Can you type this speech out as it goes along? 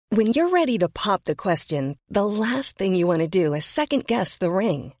When you're ready to pop the question, the last thing you want to do is second-guess the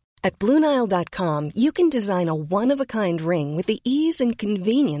ring. At BlueNile.com, you can design a one-of-a-kind ring with the ease and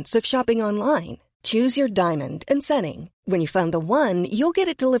convenience of shopping online. Choose your diamond and setting. When you find the one, you'll get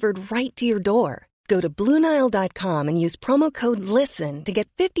it delivered right to your door. Go to BlueNile.com and use promo code LISTEN to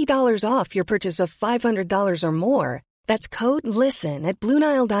get $50 off your purchase of $500 or more. That's code LISTEN at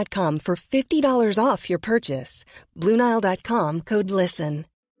BlueNile.com for $50 off your purchase. BlueNile.com, code LISTEN.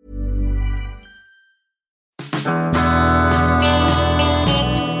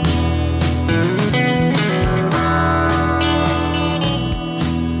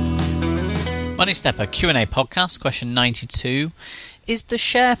 Money Stepper Q&A podcast, question 92. Is the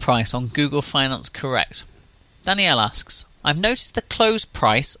share price on Google Finance correct? Danielle asks, I've noticed the close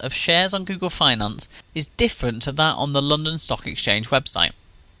price of shares on Google Finance is different to that on the London Stock Exchange website.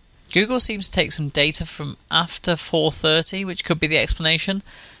 Google seems to take some data from after 4:30, which could be the explanation,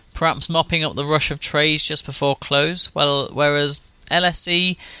 perhaps mopping up the rush of trades just before close, whereas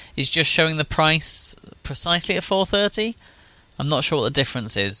LSE is just showing the price precisely at 4:30. I'm not sure what the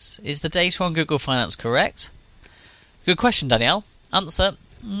difference is. Is the data on Google Finance correct? Good question, Danielle. Answer,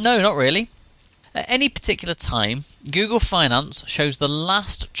 no, not really. At any particular time, Google Finance shows the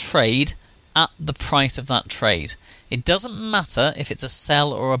last trade at the price of that trade. It doesn't matter if it's a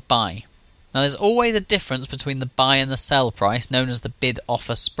sell or a buy. Now, there's always a difference between the buy and the sell price, known as the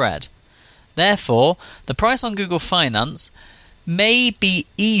bid-offer spread. Therefore, the price on Google Finance may be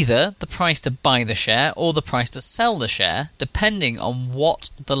either the price to buy the share or the price to sell the share, depending on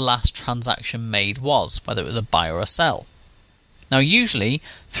what the last transaction made was, whether it was a buy or a sell. Now, usually,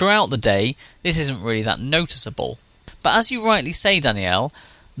 throughout the day, this isn't really that noticeable. But as you rightly say, Danielle,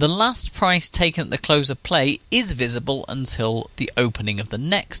 the last price taken at the close of play is visible until the opening of the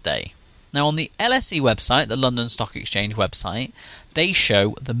next day. Now, on the LSE website, the London Stock Exchange website, they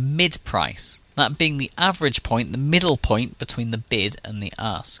show the mid price, that being the average point, the middle point between the bid and the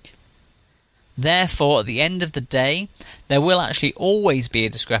ask. Therefore, at the end of the day, there will actually always be a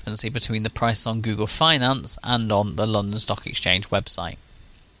discrepancy between the price on Google Finance and on the London Stock Exchange website.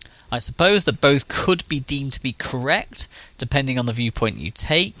 I suppose that both could be deemed to be correct, depending on the viewpoint you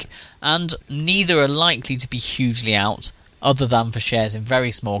take, and neither are likely to be hugely out, other than for shares in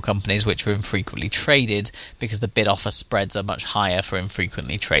very small companies which are infrequently traded, because the bid-offer spreads are much higher for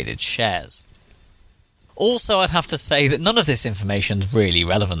infrequently traded shares. Also, I'd have to say that none of this information is really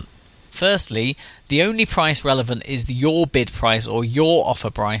relevant. Firstly, the only price relevant is your bid price or your offer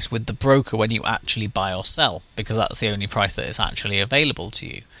price with the broker when you actually buy or sell, because that's the only price that is actually available to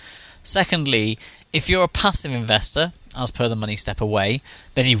you. Secondly, if you're a passive investor, as per the Money Stepper way,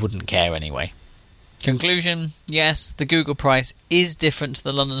 then you wouldn't care anyway. Conclusion, yes, the Google price is different to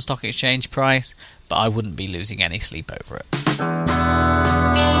the London Stock Exchange price, but I wouldn't be losing any sleep over it.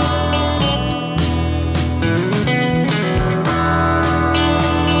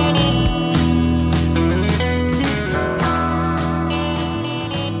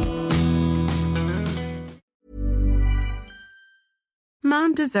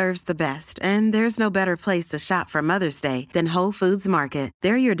 Mom deserves the best, and there's no better place to shop for Mother's Day than Whole Foods Market.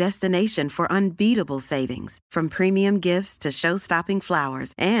 They're your destination for unbeatable savings, from premium gifts to show-stopping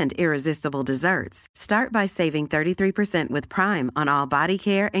flowers and irresistible desserts. Start by saving 33% with Prime on all body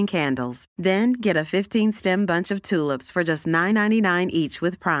care and candles. Then get a 15-stem bunch of tulips for just $9.99 each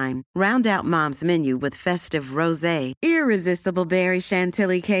with Prime. Round out Mom's menu with festive rosé, irresistible berry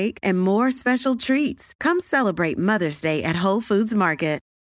chantilly cake, and more special treats. Come celebrate Mother's Day at Whole Foods Market.